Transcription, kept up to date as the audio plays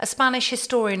A Spanish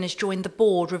historian has joined the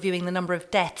board reviewing the number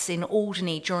of deaths in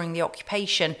Alderney during the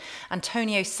occupation.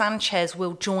 Antonio Sanchez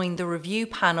will join the review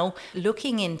panel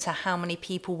looking into how many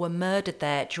people were murdered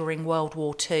there during World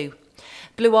War II.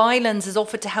 Blue Islands has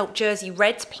offered to help Jersey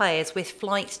Reds players with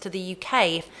flights to the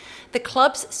UK. The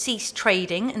clubs ceased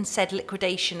trading and said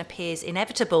liquidation appears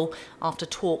inevitable after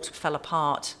talks fell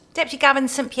apart. Deputy Gavin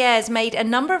St Pierre's made a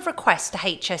number of requests to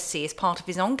HSC as part of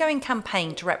his ongoing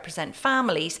campaign to represent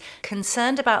families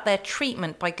concerned about their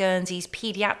treatment by Guernsey's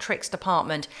paediatrics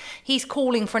department. He's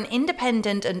calling for an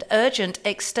independent and urgent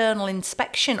external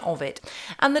inspection of it.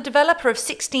 And the developer of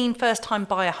 16 first-time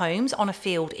buyer homes on a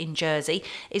field in Jersey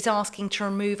is asking to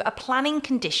remove a planning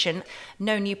condition.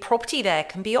 No new property there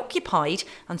can be occupied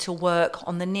until work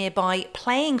on the nearby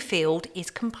playing field is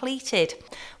completed.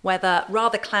 Weather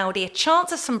rather cloudy, a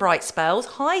chance of some bright spells,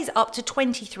 highs up to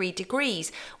 23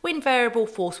 degrees, wind variable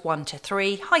force 1 to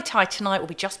 3, high tide tonight will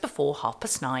be just before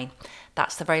 9:30.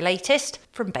 That's the very latest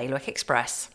from Bailiwick Express.